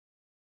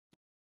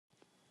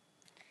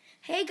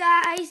Hey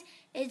guys,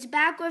 it's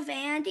back with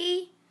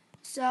Andy.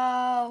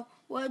 So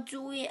we're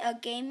doing a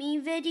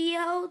gaming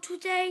video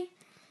today.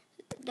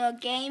 The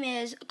game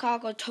is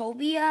called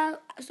Growtopia.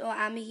 So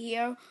I'm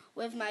here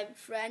with my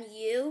friend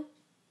Yu.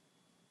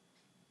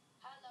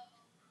 Hello.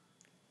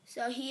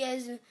 So he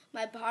is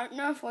my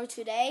partner for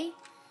today.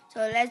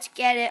 So let's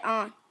get it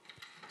on.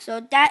 So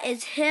that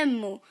is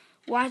him.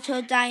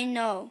 Water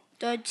Dino.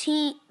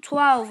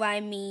 12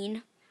 I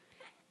mean.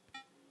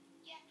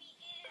 Yeah, he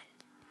is.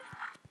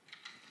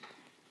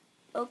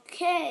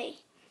 Okay.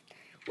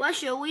 What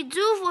should we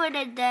do for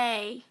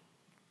today?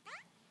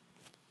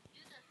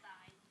 You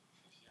decide.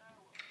 It's your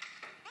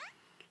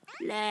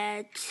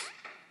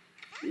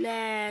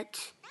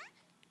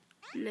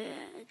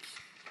word.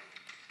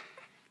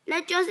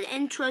 Let's just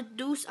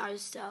introduce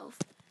ourselves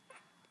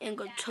in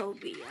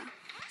Growtopia.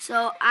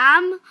 So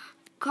I'm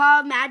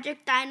called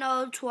Magic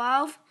Dino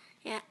 12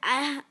 and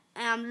I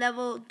am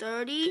level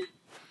 30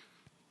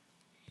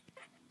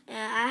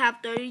 and I have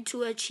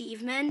 32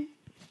 achievements.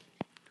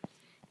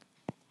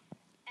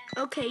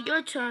 Okay,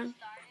 your turn.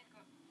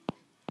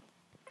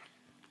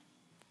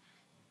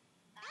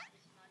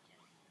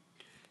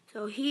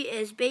 So he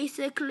is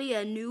basically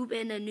a noob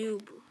and a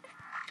noob.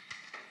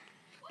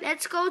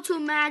 Let's go to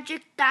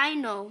Magic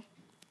Dino.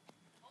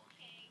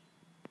 Okay.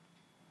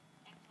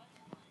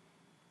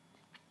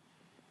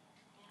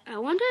 I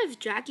wonder if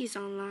Jackie's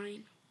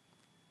online.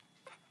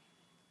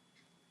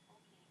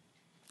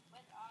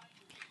 Where are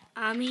you?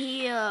 I'm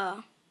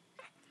here.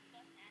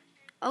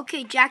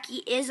 Okay,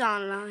 Jackie is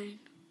online.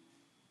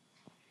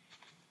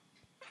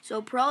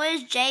 So Pro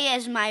is Jay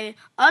is my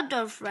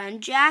other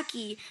friend,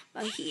 Jackie,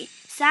 but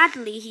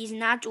sadly he's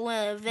not doing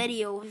a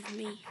video with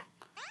me.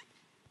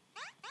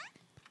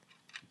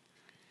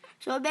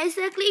 So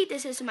basically,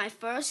 this is my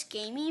first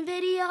gaming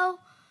video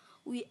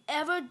we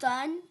ever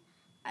done.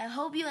 I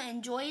hope you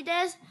enjoy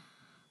this.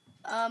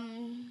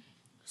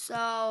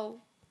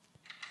 So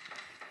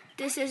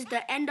this is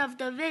the end of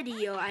the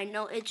video. I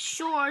know it's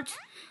short,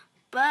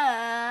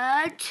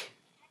 but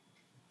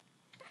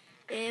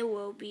it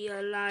will be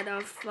a lot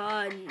of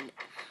fun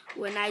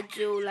when I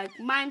do like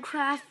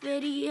Minecraft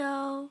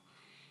video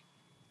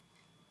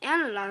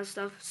and a lot of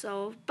stuff.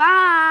 So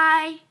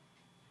bye.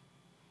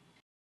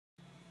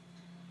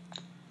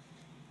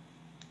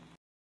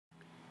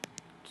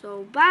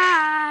 So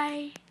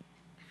bye.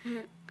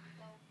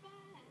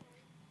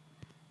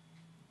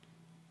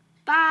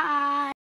 Bye.